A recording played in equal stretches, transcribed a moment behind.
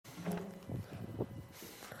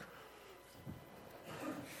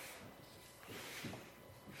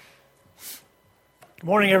Good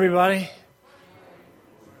morning, everybody.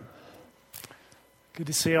 Good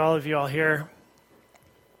to see all of you all here.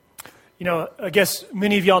 You know, I guess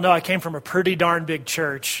many of y'all know I came from a pretty darn big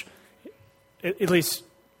church, at least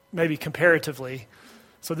maybe comparatively.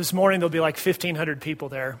 So this morning there'll be like 1,500 people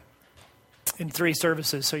there in 3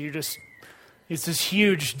 services. So it's this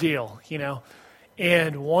huge deal, you know.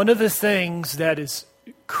 And one of the things that is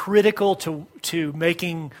critical to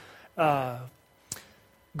making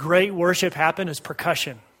great worship happen is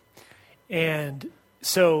percussion. And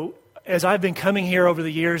so as I've been coming here over the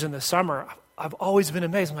years in the summer, I've always been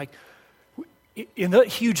amazed. I'm like, in that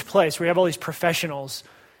huge place where we have all these professionals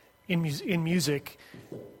in music,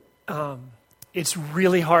 it's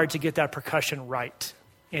really hard to get that percussion right.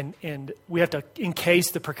 And we have to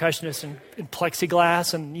encase the percussionists in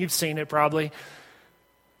plexiglass, and you've seen it probably.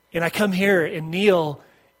 And I come here, and Neil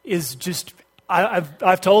is just...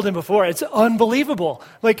 I've told him before, it's unbelievable.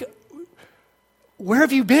 Like, where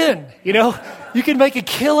have you been? You know, you can make a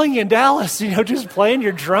killing in Dallas, you know, just playing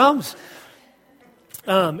your drums,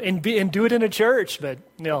 and do it in a church. But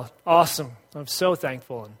awesome. I'm so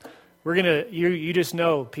thankful, and you just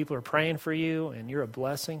know people are praying for you, and you're a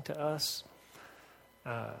blessing to us.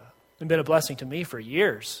 And been a blessing to me for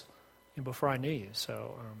years, and before I knew you.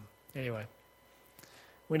 So anyway,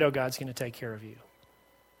 we know God's going to take care of you.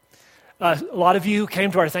 A lot of you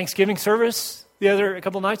came to our Thanksgiving service a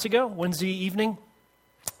couple nights ago, Wednesday evening.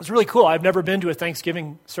 It was really cool. I've never been to a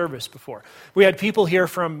Thanksgiving service before. We had people here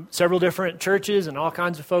from several different churches and all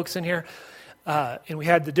kinds of folks in here, and we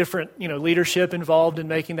had the different leadership involved in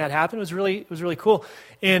making that happen. It was really cool.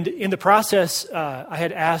 And in the process, I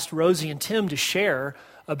had asked Rosie and Tim to share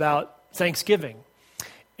about Thanksgiving,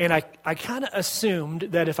 and I kind of assumed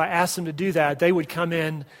that if I asked them to do that, they would come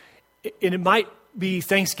in, and it might be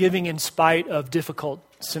Thanksgiving in spite of difficult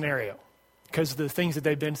scenario, because of the things that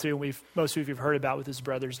they've been through, and most of you have heard about with his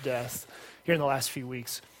brother's death here in the last few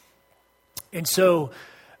weeks. And so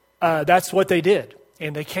that's what they did.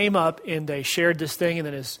 And they came up and they shared this thing, and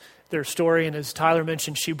then their story, and as Tyler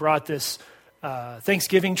mentioned, she brought this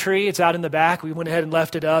Thanksgiving tree. It's out in the back. We went ahead and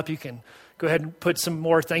left it up. You can go ahead and put some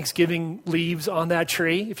more Thanksgiving leaves on that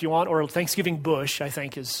tree if you want, or Thanksgiving bush, I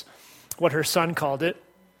think is what her son called it.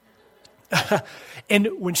 And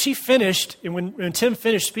when she finished, and when Tim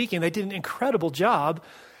finished speaking, they did an incredible job.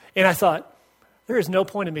 And I thought, there is no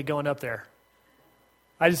point in me going up there.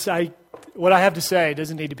 What I have to say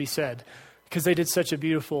doesn't need to be said, because they did such a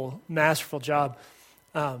beautiful, masterful job.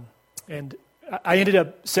 And I ended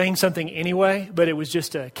up saying something anyway, but it was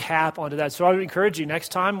just a cap onto that. So I would encourage you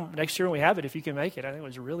next year when we have it, if you can make it. I think it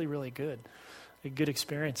was really, really good. A good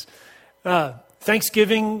experience.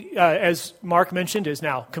 Thanksgiving, as Mark mentioned, is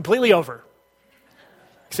now completely over,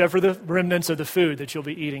 except for the remnants of the food that you'll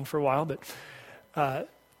be eating for a while. But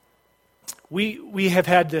we have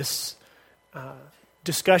had this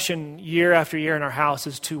discussion year after year in our house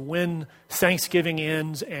as to when Thanksgiving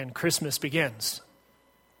ends and Christmas begins.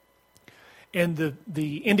 And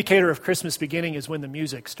the indicator of Christmas beginning is when the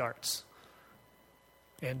music starts.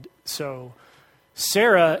 And so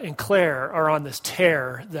Sarah and Claire are on this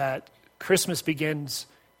tear that Christmas begins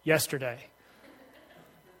yesterday.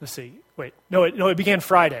 Let's see. Wait. No, it began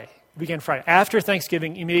Friday. It began Friday. After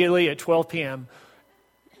Thanksgiving, immediately at 12 p.m.,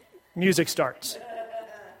 music starts.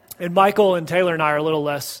 And Michael and Taylor and I are a little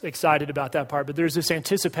less excited about that part, but there's this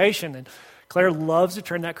anticipation, and Claire loves to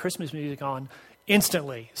turn that Christmas music on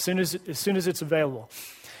instantly, as soon as it's available.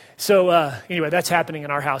 So anyway, that's happening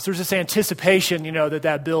in our house. There's this anticipation,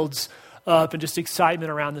 that builds up, and just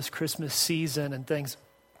excitement around this Christmas season and things.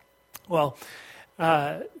 Well,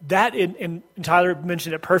 that, and Tyler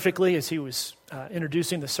mentioned it perfectly as he was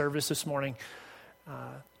introducing the service this morning.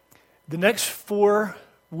 The next 4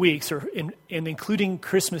 weeks, or including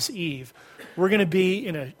Christmas Eve, we're going to be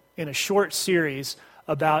in a short series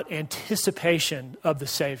about anticipation of the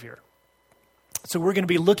Savior. So we're going to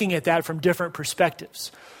be looking at that from different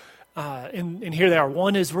perspectives. And here they are.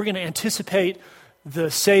 One is we're going to anticipate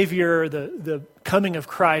the Savior, the coming of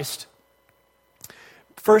Christ,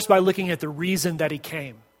 first by looking at the reason that he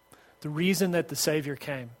came, the reason that the Savior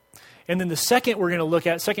came. And then the second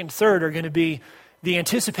second and third are going to be the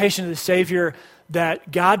anticipation of the Savior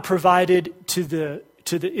that God provided to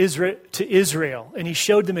Israel. And he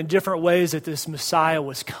showed them in different ways that this Messiah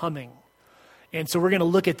was coming. And so we're going to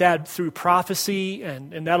look at that through prophecy,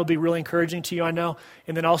 and that'll be really encouraging to you, I know.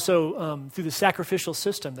 And then also through the sacrificial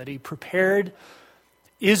system that he prepared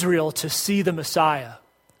Israel to see the Messiah,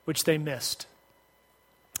 which they missed.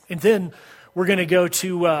 And then we're going to go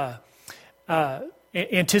to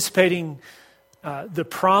anticipating the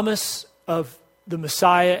promise of the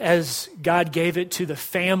Messiah as God gave it to the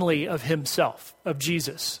family of himself, of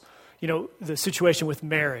Jesus. The situation with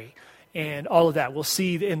Mary and all of that. We'll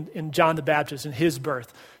see in John the Baptist and his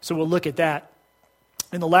birth. So we'll look at that.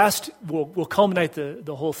 And the last, we'll culminate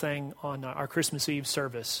the whole thing on our Christmas Eve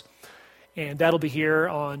service. And that'll be here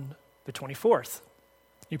on the 24th.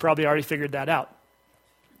 You probably already figured that out.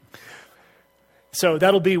 So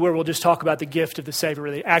that'll be where we'll just talk about the gift of the Savior,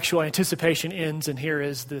 where the actual anticipation ends, and here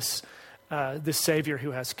is this Savior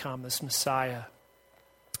who has come, this Messiah.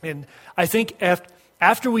 And I think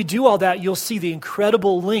after we do all that, you'll see the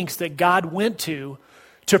incredible lengths that God went to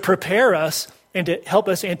prepare us and to help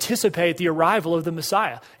us anticipate the arrival of the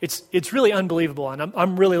Messiah. It's really unbelievable, and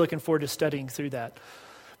I'm really looking forward to studying through that.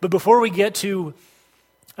 But before we get to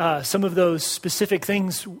some of those specific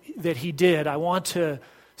things that he did, I want to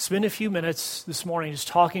spend a few minutes this morning just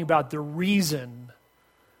talking about the reason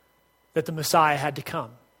that the Messiah had to come,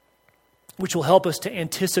 which will help us to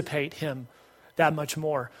anticipate him that much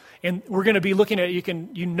more. And we're going to be looking at,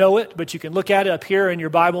 you know it, but you can look at it up here in your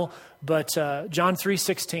Bible, but John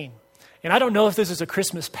 3:16. And I don't know if this is a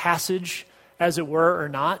Christmas passage, as it were, or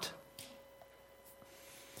not.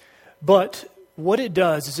 But what it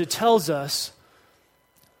does is it tells us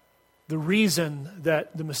the reason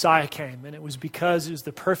that the Messiah came, and it was because it was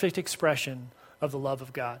the perfect expression of the love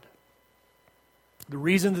of God. The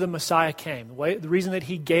reason that the Messiah came, the reason that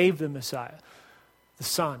he gave the Messiah, the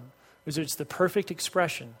Son, was it's the perfect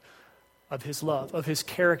expression of his love, of his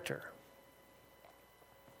character.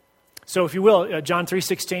 So if you will, John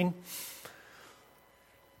 3:16,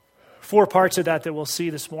 4 parts of that we'll see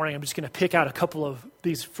this morning. I'm just going to pick out a couple of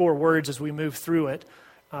these 4 words as we move through it.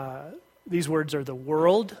 These words are the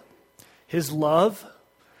world, his love,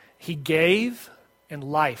 he gave, and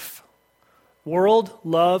life. World,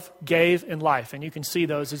 love, gave, and life. And you can see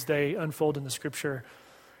those as they unfold in the scripture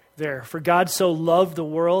there. For God so loved the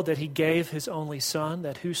world that he gave his only Son,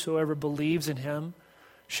 that whosoever believes in him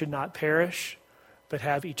should not perish, but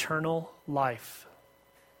have eternal life.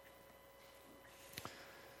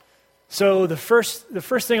 So the first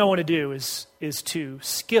thing I want to do is to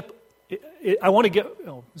skip. I want to get.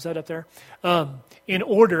 Oh, is that up there? In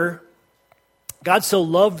order. God so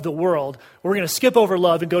loved the world. We're going to skip over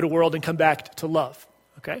love and go to world and come back to love.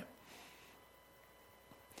 Okay?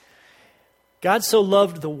 God so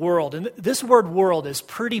loved the world. And this word world is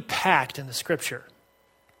pretty packed in the scripture.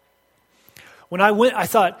 When I went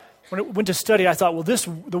to study, I thought, well,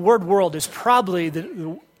 the word world is probably,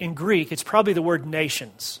 in Greek, it's probably the word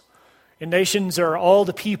nations. And nations are all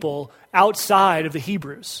the people outside of the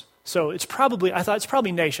Hebrews. So I thought it's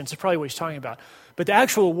probably nations. It's probably what he's talking about. But the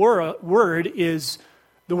actual word is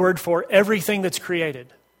the word for everything that's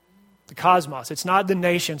created. The cosmos. It's not the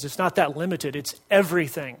nations. It's not that limited. It's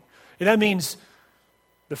everything. And that means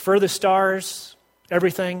the furthest stars,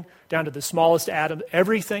 everything, down to the smallest atom,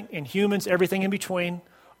 everything, in humans, everything in between,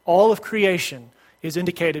 all of creation is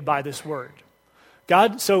indicated by this word.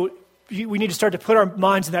 We need to start to put our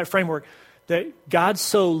minds in that framework that God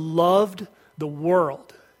so loved the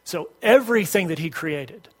world. So everything that he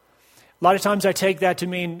created. A lot of times I take that to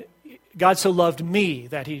mean God so loved me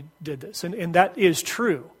that he did this. And that is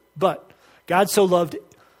true. But God so loved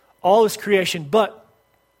all his creation. But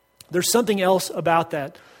there's something else about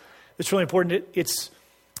that that's really important.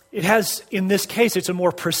 It has, in this case, it's a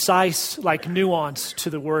more precise nuance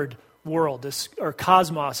to the word world. Or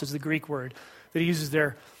cosmos is the Greek word that he uses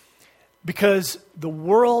there. Because the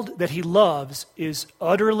world that he loves is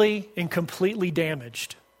utterly and completely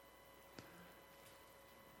damaged.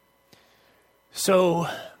 So,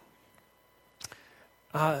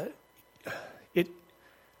 I don't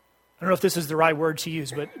know if this is the right word to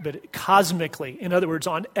use, but cosmically, in other words,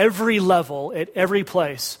 on every level, at every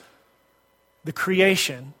place, the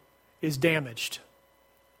creation is damaged.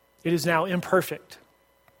 It is now imperfect.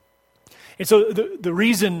 And so the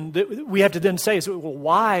reason that we have to then say is, well,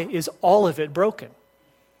 why is all of it broken?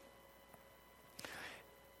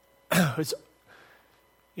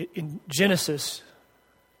 In Genesis,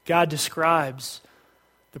 God describes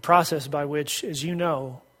the process by which, as you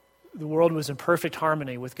know, the world was in perfect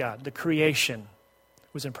harmony with God. The creation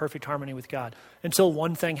was in perfect harmony with God until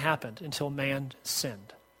one thing happened, until man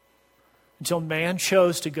sinned. Until man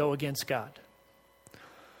chose to go against God.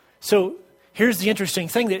 So here's the interesting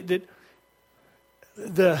thing that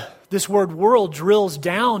this word world drills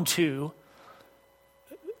down to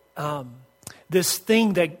this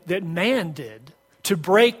thing that man did to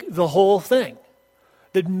break the whole thing.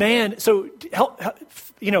 That man, so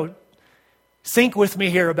think with me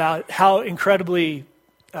here about how incredibly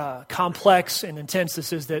complex and intense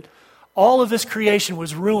this is, that all of this creation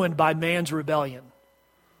was ruined by man's rebellion.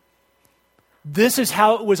 This is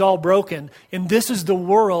how it was all broken, and this is the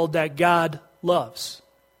world that God loves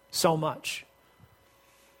so much.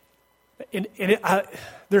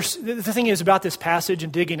 The thing is about this passage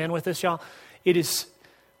and digging in with this, y'all,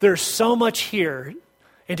 there's so much here,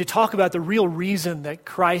 and to talk about the real reason that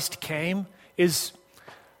Christ came is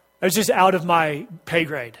just out of my pay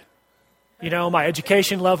grade. My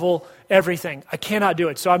education level, everything. I cannot do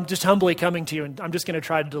it. So I'm just humbly coming to you, and I'm just going to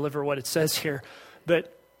try to deliver what it says here.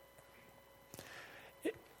 But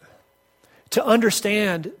to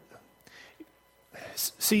understand,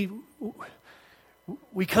 see,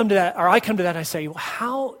 we come to that, or I come to that and I say, well,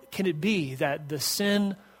 how can it be that the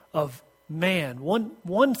sin of man,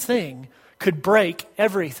 one thing, could break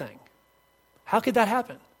everything? How could that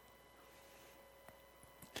happen?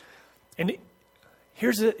 And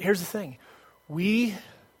here's the thing. We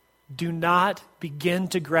do not begin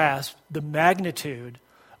to grasp the magnitude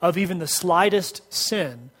of even the slightest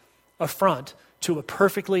sin affront to a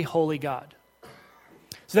perfectly holy God.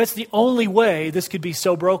 So that's the only way this could be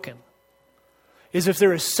so broken, is if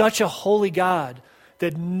there is such a holy God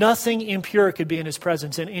that nothing impure could be in his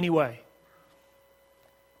presence in any way.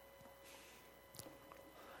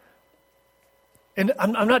 And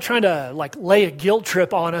I'm not trying to lay a guilt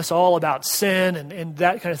trip on us all about sin and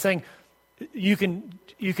that kind of thing. You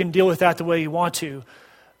can deal with that the way you want to,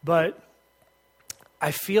 but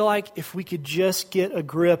I feel like if we could just get a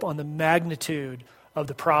grip on the magnitude of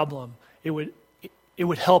the problem, it would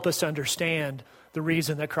help us understand the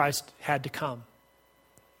reason that Christ had to come.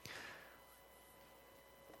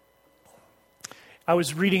 I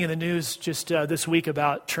was reading in the news just this week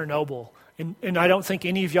about Chernobyl, and I don't think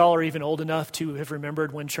any of y'all are even old enough to have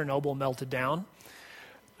remembered when Chernobyl melted down,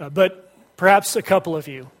 but perhaps a couple of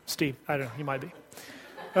you. Steve, I don't know, you might be.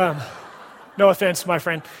 No offense, my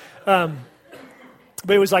friend. But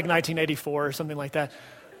it was like 1984 or something like that.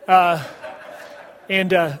 That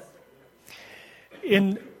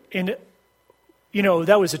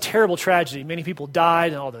was a terrible tragedy. Many people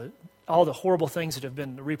died, and all the horrible things that have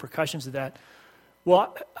been the repercussions of that.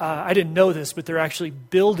 Well, I didn't know this, but they're actually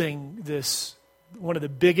building this, one of the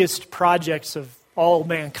biggest projects of all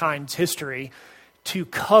mankind's history, to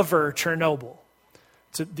cover Chernobyl.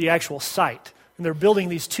 It's the actual site. And they're building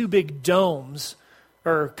these two big domes,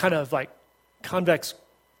 or kind of like convex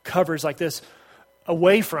covers like this,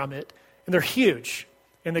 away from it. And they're huge.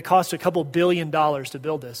 And they cost a couple $1 billion to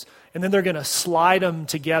build this. And then they're going to slide them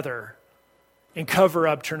together and cover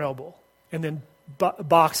up Chernobyl. And then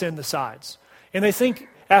box in the sides. And they think,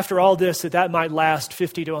 after all this, that might last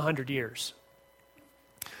 50 to 100 years.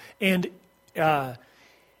 And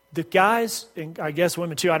the guys, and I guess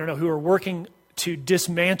women too, I don't know, who are working to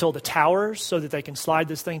dismantle the towers so that they can slide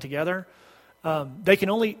this thing together, they can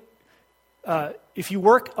only, if you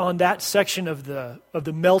work on that section of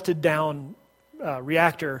the melted down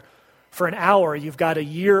reactor for an hour, you've got a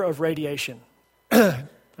year of radiation.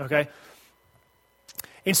 Okay?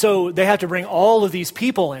 And so they have to bring all of these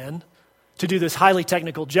people in to do this highly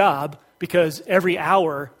technical job, because every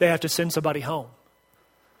hour they have to send somebody home.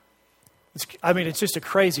 It's just a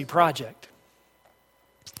crazy project.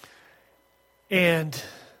 And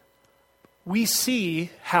we see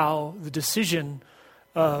how the decision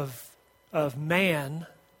of man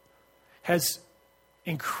has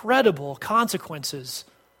incredible consequences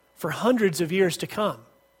for hundreds of years to come.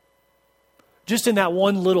 Just in that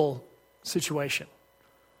one little situation.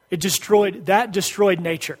 It destroyed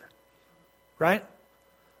nature. Right?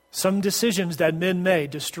 Some decisions that men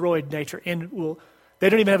made destroyed nature. And they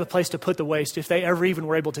don't even have a place to put the waste. If they ever even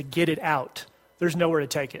were able to get it out, there's nowhere to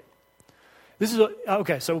take it.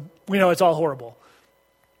 Okay, so we know it's all horrible.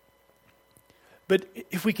 But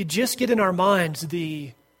if we could just get in our minds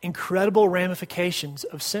the incredible ramifications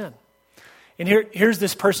of sin. And here's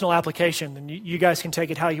this personal application, and you guys can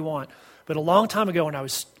take it how you want. But a long time ago when I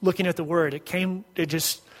was looking at the Word, it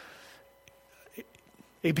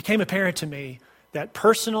became apparent to me that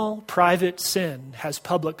personal, private sin has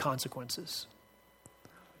public consequences.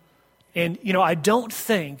 And, I don't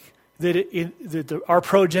think that our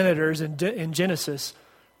progenitors in Genesis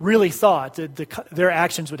really thought that their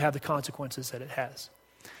actions would have the consequences that it has.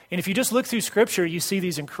 And if you just look through Scripture, you see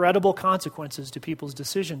these incredible consequences to people's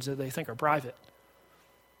decisions that they think are private.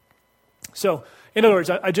 So, in other words,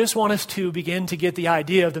 I just want us to begin to get the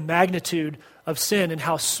idea of the magnitude of sin and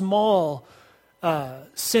how small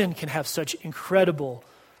sin can have such incredible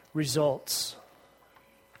results.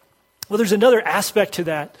 Well, there's another aspect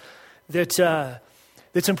to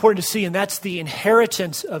that's important to see, and that's the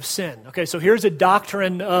inheritance of sin. Okay, so here's a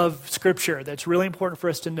doctrine of Scripture that's really important for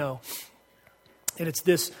us to know. And it's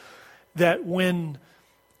this, that when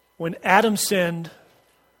Adam sinned,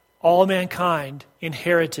 all mankind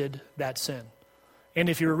inherited that sin. And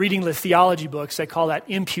if you're reading the theology books, they call that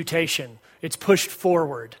imputation. It's pushed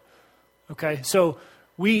forward. Okay, so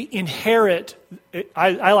we inherit,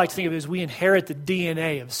 I like to think of it as we inherit the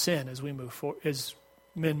DNA of sin as we move as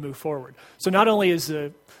men move forward. So not only is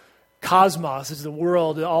the cosmos, is the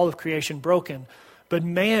world, all of creation broken, but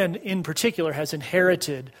man in particular has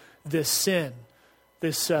inherited this sin,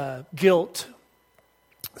 this guilt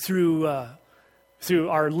through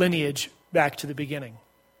our lineage back to the beginning.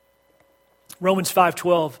 Romans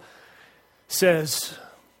 5:12 says,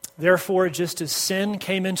 "Therefore, just as sin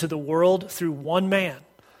came into the world through one man,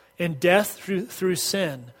 and death through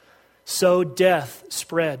sin, so death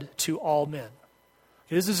spread to all men."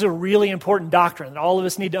 This is a really important doctrine that all of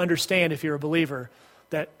us need to understand if you're a believer,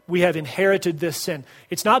 that we have inherited this sin.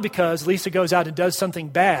 It's not because Lisa goes out and does something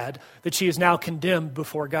bad that she is now condemned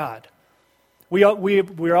before God.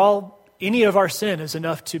 We're all, any of our sin is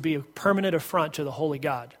enough to be a permanent affront to the holy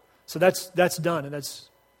God. So that's done and that's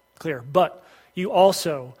clear. But you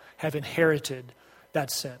also have inherited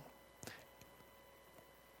that sin.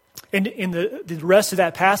 And in the rest of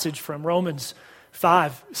that passage from Romans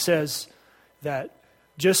 5 says that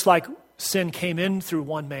just like sin came in through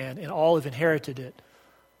one man and all have inherited it,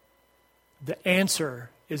 the answer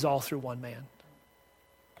is all through one man.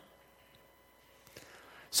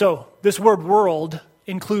 So this word world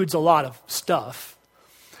includes a lot of stuff.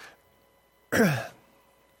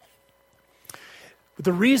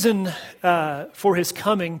 The reason for his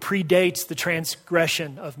coming predates the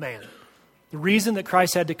transgression of man. The reason that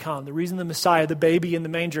Christ had to come, the reason the Messiah, the baby in the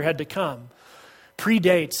manger, had to come,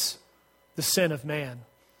 predates the sin of man.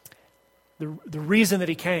 The reason that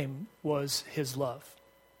he came was his love,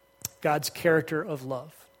 God's character of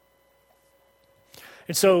love.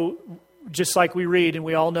 And so, just like we read and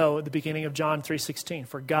we all know at the beginning of John 3:16,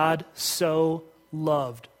 "For God so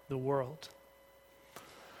loved the world."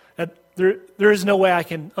 There is no way I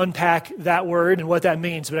can unpack that word and what that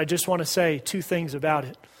means, but I just want to say two things about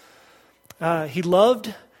it. He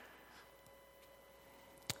loved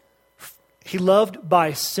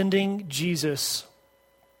by sending Jesus.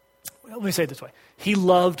 Well, let me say it this way. He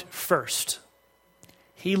loved first.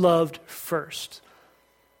 He loved first.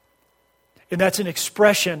 And that's an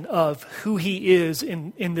expression of who he is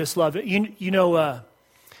in this love.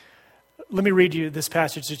 Let me read you this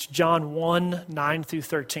passage. It's John 1, 9 through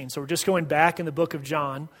 13. So we're just going back in the book of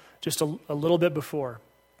John, just a little bit before.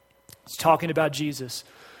 It's talking about Jesus.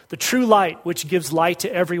 "The true light, which gives light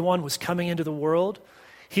to everyone, was coming into the world.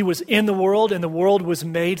 He was in the world, and the world was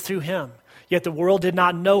made through him. Yet the world did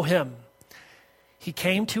not know him. He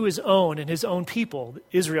came to his own, and his own people,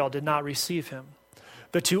 Israel, did not receive him.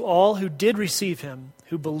 But to all who did receive him,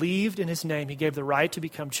 who believed in his name, he gave the right to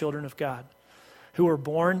become children of God, who were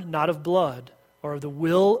born not of blood, or of the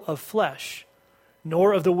will of flesh,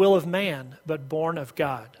 nor of the will of man, but born of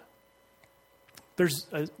God." There's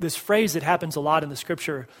this phrase that happens a lot in the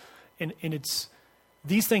scripture, and it's,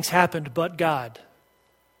 these things happened, but God.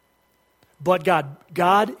 But God.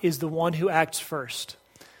 God is the one who acts first.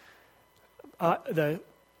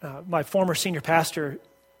 My former senior pastor,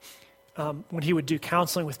 when he would do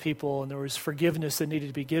counseling with people and there was forgiveness that needed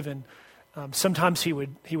to be given, sometimes he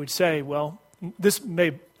would say, well, I don't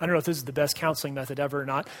know if this is the best counseling method ever or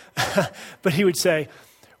not, but he would say,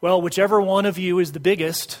 well, whichever one of you is the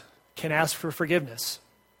biggest can ask for forgiveness.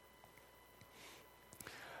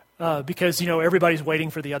 Because, everybody's waiting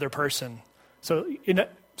for the other person.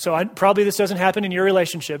 Probably this doesn't happen in your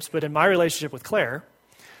relationships, but in my relationship with Claire,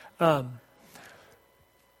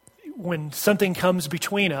 when something comes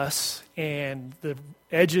between us and the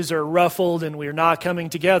edges are ruffled and we're not coming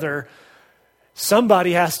together,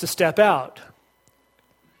 somebody has to step out.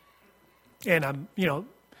 And you know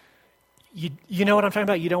what I'm talking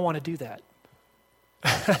about? You don't want to do that.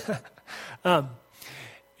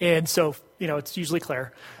 And so, it's usually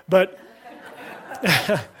Claire. But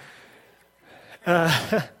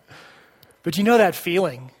but that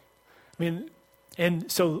feeling.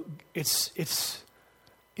 And so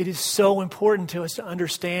it is so important to us to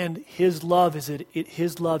understand his love is that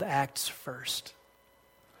his love acts first.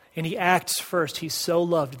 And he acts first. He's so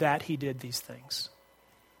loved that he did these things.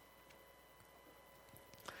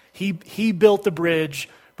 He built the bridge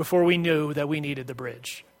before we knew that we needed the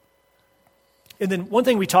bridge. And then one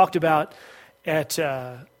thing we talked about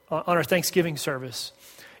on our Thanksgiving service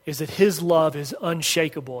is that his love is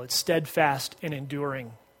unshakable. It's steadfast and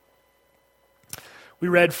enduring. We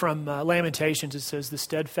read from Lamentations, it says, "The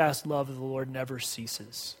steadfast love of the Lord never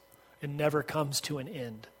ceases and never comes to an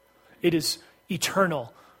end." It is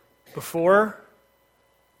eternal, before,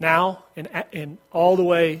 now, and all the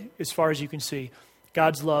way as far as you can see.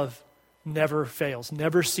 God's love never fails,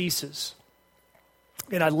 never ceases.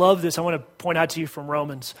 And I love this. I want to point out to you from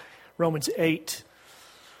Romans 8.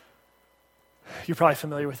 You're probably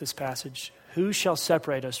familiar with this passage. Who shall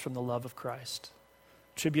separate us from the love of Christ?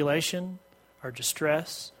 Tribulation, or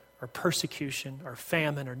distress, or persecution, or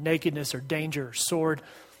famine, or nakedness, or danger, or sword?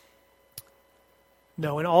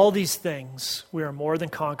 No, in all these things we are more than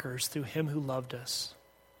conquerors through him who loved us.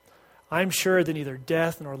 I am sure that neither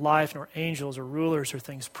death, nor life, nor angels, or rulers, or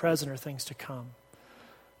things present, or things to come,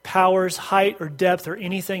 powers, height, or depth, or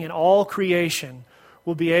anything in all creation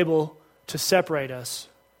will be able to separate us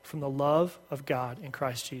from the love of God in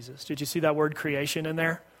Christ Jesus. Did you see that word creation in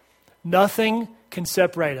there? Nothing can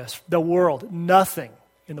separate us. The world, nothing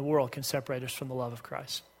in the world can separate us from the love of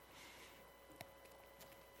Christ.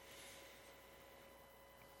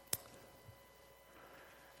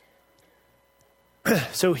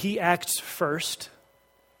 So he acts first,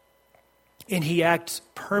 and he acts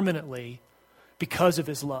permanently because of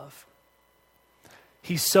his love.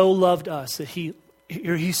 He so loved us that he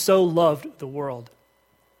so loved the world.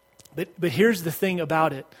 But here's the thing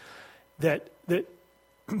about it that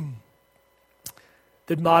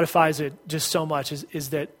modifies it just so much is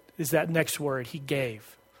that next word, he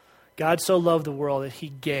gave. God so loved the world that he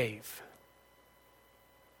gave.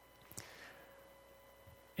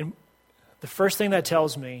 And the first thing that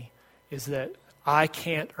tells me is that I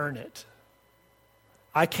can't earn it.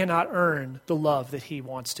 I cannot earn the love that he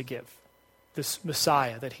wants to give, this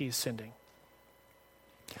Messiah that he's sending.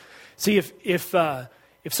 See, if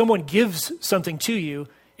someone gives something to you,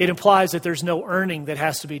 it implies that there's no earning that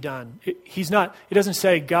has to be done. It doesn't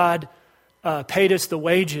say God paid us the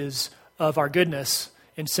wages of our goodness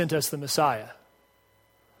and sent us the Messiah.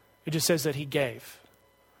 It just says that he gave.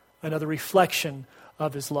 Another reflection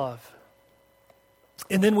of his love.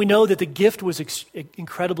 And then we know that the gift was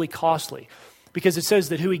incredibly costly because it says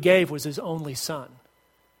that who he gave was his only son.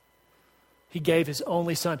 He gave his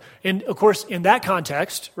only son. And of course, in that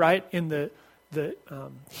context, right, in the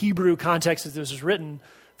Hebrew context that this was written,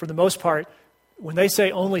 for the most part, when they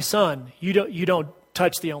say only son, you don't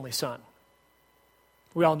touch the only son.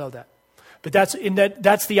 We all know that. But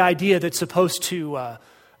that's the idea that's supposed to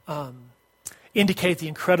indicate the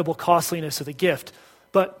incredible costliness of the gift.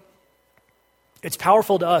 But it's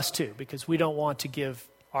powerful to us too, because we don't want to give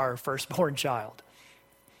our firstborn child.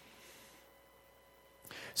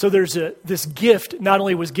 So this gift not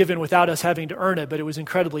only was given without us having to earn it, but it was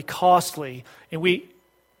incredibly costly. And we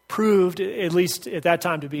proved, at least at that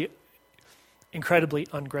time, to be incredibly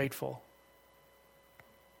ungrateful.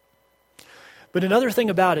 But another thing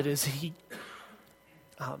about it is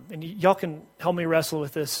and y'all can help me wrestle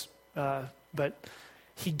with this, but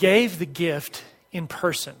he gave the gift in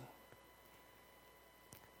person.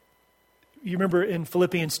 You remember in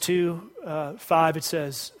Philippians 2:5, it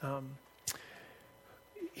says,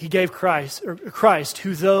 he gave Christ,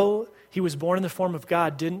 who though he was born in the form of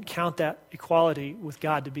God, didn't count that equality with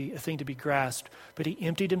God to be a thing to be grasped, but he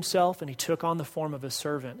emptied himself and he took on the form of a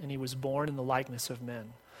servant and he was born in the likeness of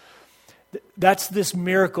men. That's this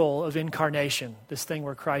miracle of incarnation, this thing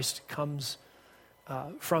where Christ comes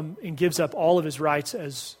from and gives up all of his rights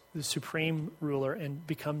as the supreme ruler and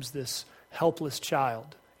becomes this helpless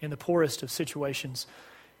child in the poorest of situations.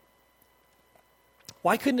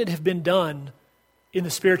 Why couldn't it have been done in the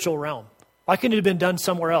spiritual realm? Why couldn't it have been done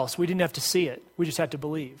somewhere else? We didn't have to see it. We just had to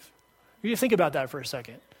believe. You think about that for a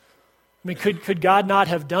second. I mean, could God not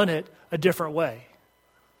have done it a different way?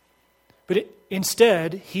 But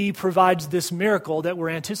instead, he provides this miracle that we're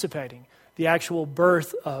anticipating, the actual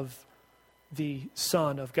birth of the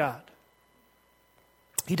Son of God.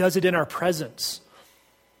 He does it in our presence.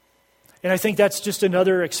 And I think that's just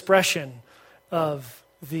another expression of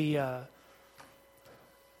the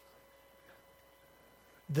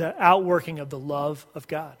outworking of the love of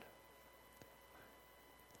God.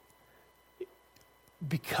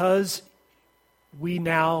 Because we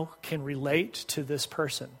now can relate to this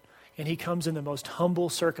person, and he comes in the most humble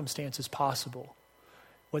circumstances possible.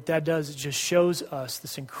 What that does is just shows us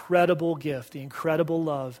this incredible gift, the incredible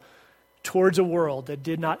love towards a world that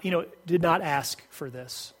did not ask for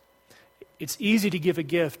this. It's easy to give a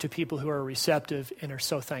gift to people who are receptive and are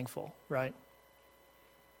so thankful, right?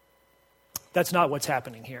 That's not what's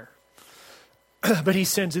happening here. But he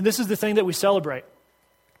sends, and this is the thing that we celebrate.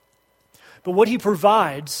 But what he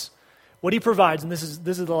provides, and this is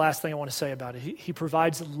the last thing I want to say about it, he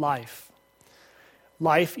provides life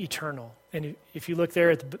eternal. And if you look there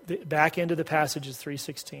at the back end of the passage is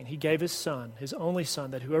 3:16. He gave his son, his only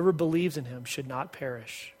son, that whoever believes in him should not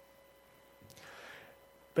perish,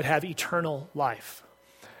 but have eternal life.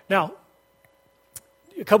 Now,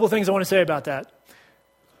 a couple of things I want to say about that.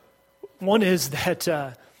 One is that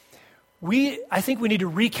I think we need to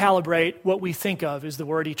recalibrate what we think of as the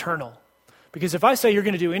word eternal. Because if I say you're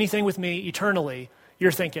going to do anything with me eternally,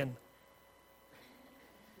 you're thinking,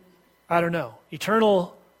 I don't know.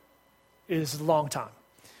 Eternal is a long time.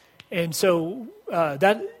 And so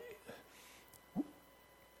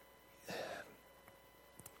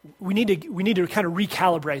we need to kind of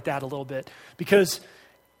recalibrate that a little bit, because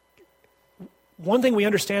one thing we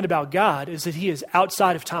understand about God is that he is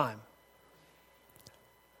outside of time.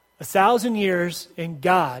 1,000 years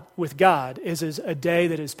with God is as a day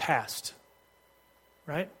that is past,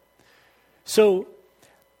 right? So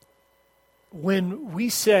when we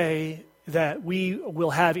say that we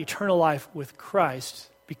will have eternal life with Christ,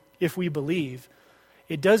 if we believe,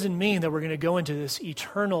 it doesn't mean that we're going to go into this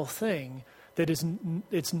eternal thing that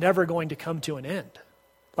it's never going to come to an end,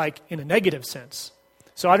 like in a negative sense.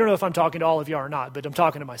 So I don't know if I'm talking to all of you or not, but I'm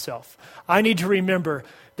talking to myself. I need to remember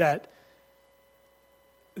that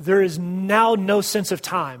there is now no sense of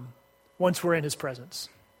time once we're in his presence.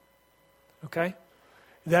 Okay?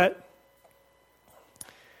 That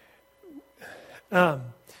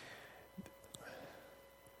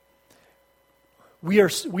we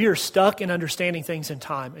are stuck in understanding things in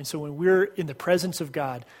time. And so when we're in the presence of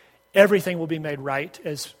God, everything will be made right,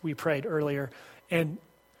 as we prayed earlier. And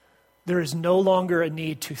there is no longer a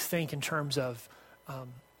need to think in terms of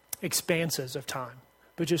expanses of time,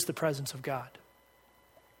 but just the presence of God.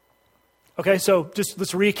 Okay, so just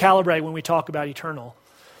let's recalibrate when we talk about eternal.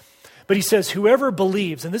 But he says, whoever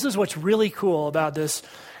believes, and this is what's really cool about this,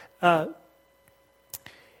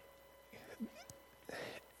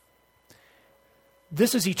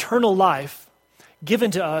 this is eternal life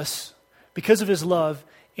given to us because of his love,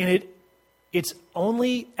 and it's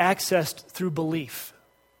only accessed through belief.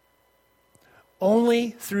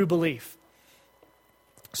 Only through belief.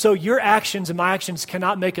 So your actions and my actions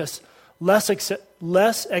cannot make us less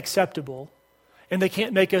acceptable, and they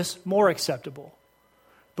can't make us more acceptable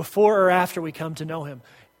before or after we come to know him.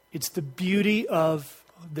 It's the beauty of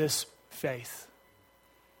this faith.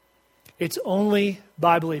 It's only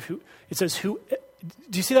by belief. It says, do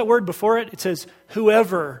you see that word before it? It says,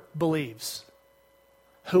 whoever believes.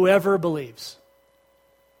 Whoever believes.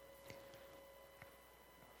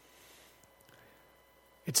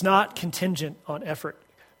 It's not contingent on effort.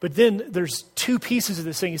 But then there's two pieces of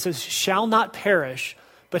this thing. It says, shall not perish,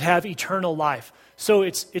 but have eternal life. So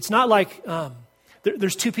it's not like,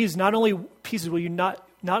 there's two pieces. Not only will you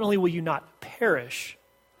not perish,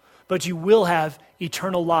 but you will have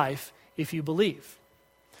eternal life if you believe.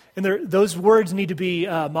 And those words need to be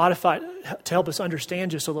modified to help us understand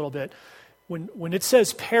just a little bit. When it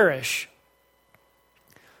says perish,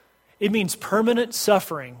 it means permanent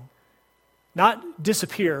suffering, not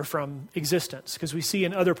disappear from existence, because we see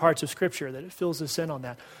in other parts of Scripture that it fills us in on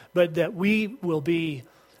that. But that we will be,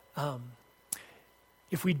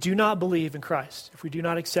 if we do not believe in Christ, if we do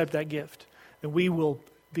not accept that gift, then we will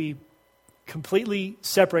be completely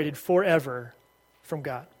separated forever from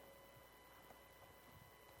God.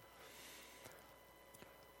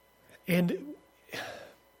 And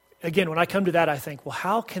again, when I come to that, I think, well,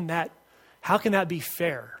 how can that be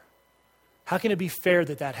fair? How can it be fair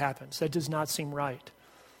that happens? That does not seem right.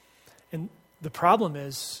 And the problem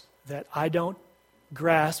is that I don't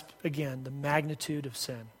grasp, again, the magnitude of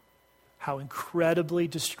sin, how incredibly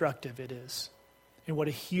destructive it is, and what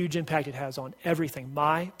a huge impact it has on everything,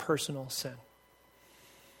 my personal sin.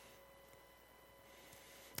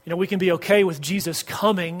 You know, we can be okay with Jesus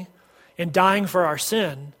coming and dying for our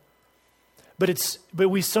sin, but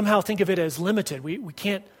we somehow think of it as limited. We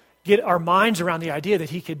can't get our minds around the idea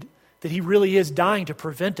that he really is dying to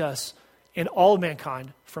prevent us and all of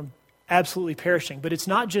mankind from absolutely perishing. But it's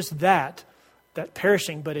not just that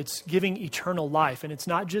perishing, but it's giving eternal life. And it's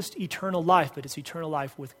not just eternal life, but it's eternal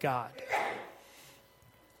life with God.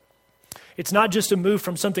 It's not just a move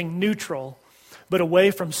from something neutral, but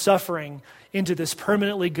away from suffering into this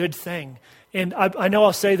permanently good thing. And I know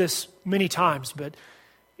I'll say this many times, but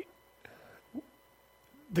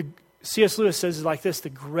C.S. Lewis says it like this: the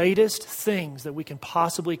greatest things that we can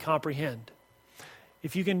possibly comprehend.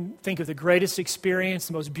 If you can think of the greatest experience,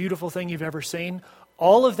 the most beautiful thing you've ever seen,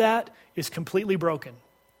 all of that is completely broken.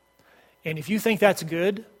 And if you think that's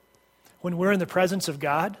good, when we're in the presence of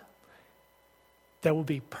God, that will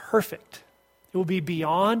be perfect. It will be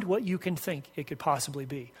beyond what you can think it could possibly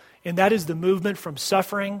be. And that is the movement from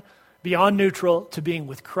suffering beyond neutral to being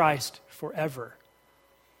with Christ forever.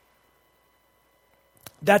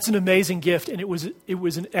 That's an amazing gift, and it was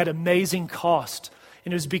at amazing cost.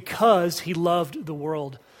 And it was because he loved the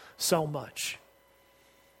world so much.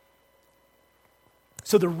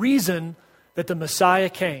 So the reason that the Messiah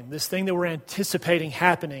came, this thing that we're anticipating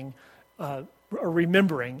happening or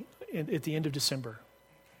remembering at the end of December,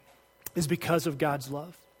 is because of God's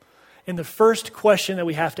love. And the first question that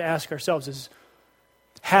we have to ask ourselves is,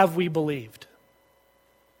 have we believed?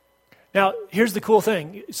 Now, here's the cool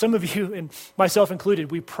thing. Some of you, and myself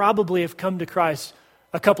included, we probably have come to Christ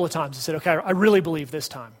a couple of times and said, okay, I really believe this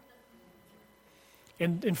time.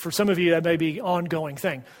 And for some of you, that may be an ongoing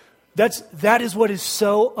thing. That is what is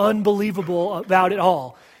so unbelievable about it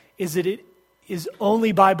all, is that it is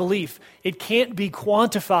only by belief. It can't be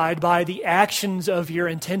quantified by the actions of your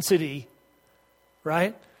intensity,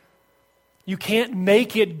 right? You can't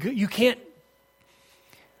make it, you can't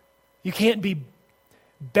be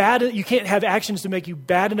bad, you can't have actions to make you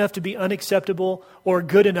bad enough to be unacceptable or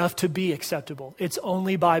good enough to be acceptable. It's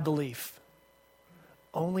only by belief.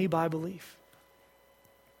 Only by belief.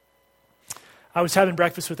 I was having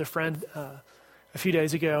breakfast with a friend a few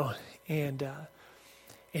days ago, and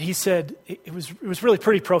he said, it was really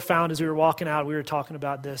pretty profound as we were walking out, we were talking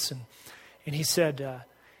about this, and he said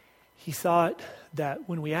he thought that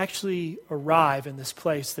when we actually arrive in this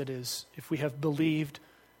place that is, if we have believed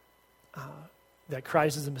that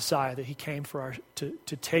Christ is the Messiah, that he came for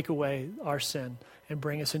to take away our sin and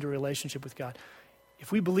bring us into a relationship with God.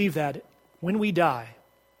 If we believe that, when we die,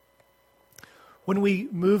 when we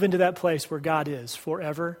move into that place where God is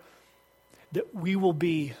forever, that we will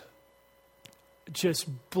be just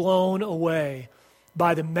blown away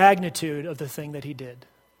by the magnitude of the thing that he did.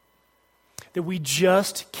 That we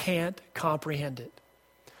just can't comprehend it.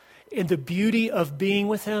 In the beauty of being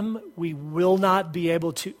with him, we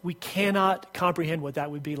cannot comprehend what that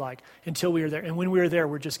would be like until we are there. And when we are there,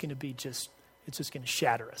 we're just going to be it's just going to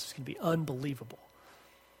shatter us. It's going to be unbelievable.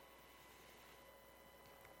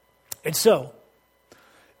 And so,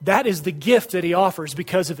 that is the gift that he offers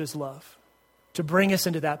because of his love, to bring us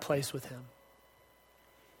into that place with him.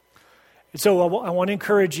 And so I want to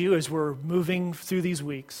encourage you as we're moving through these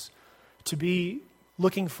weeks to be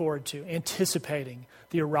looking forward to, anticipating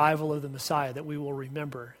the arrival of the Messiah that we will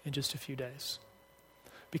remember in just a few days.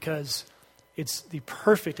 Because it's the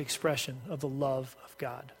perfect expression of the love of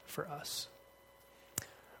God for us.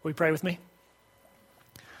 Will you pray with me?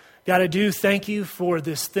 God, I do thank you for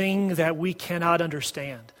this thing that we cannot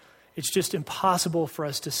understand. It's just impossible for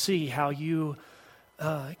us to see how you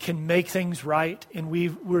can make things right. And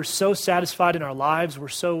we're so satisfied in our lives. We're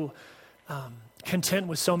so content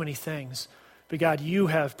with so many things. But God, you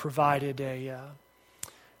have provided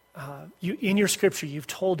in your scripture, you've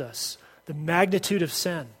told us the magnitude of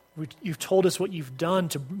sin. You've told us what you've done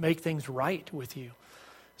to make things right with you.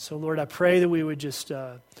 So Lord, I pray that we would just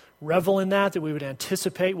revel in that we would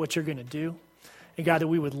anticipate what you're going to do. And God, that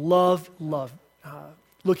we would love,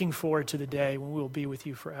 looking forward to the day when we will be with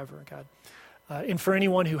you forever, God. And for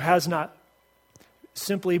anyone who has not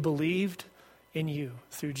simply believed in you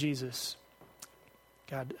through Jesus,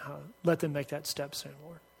 God, let them make that step soon,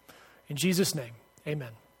 Lord. In Jesus' name,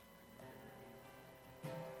 amen.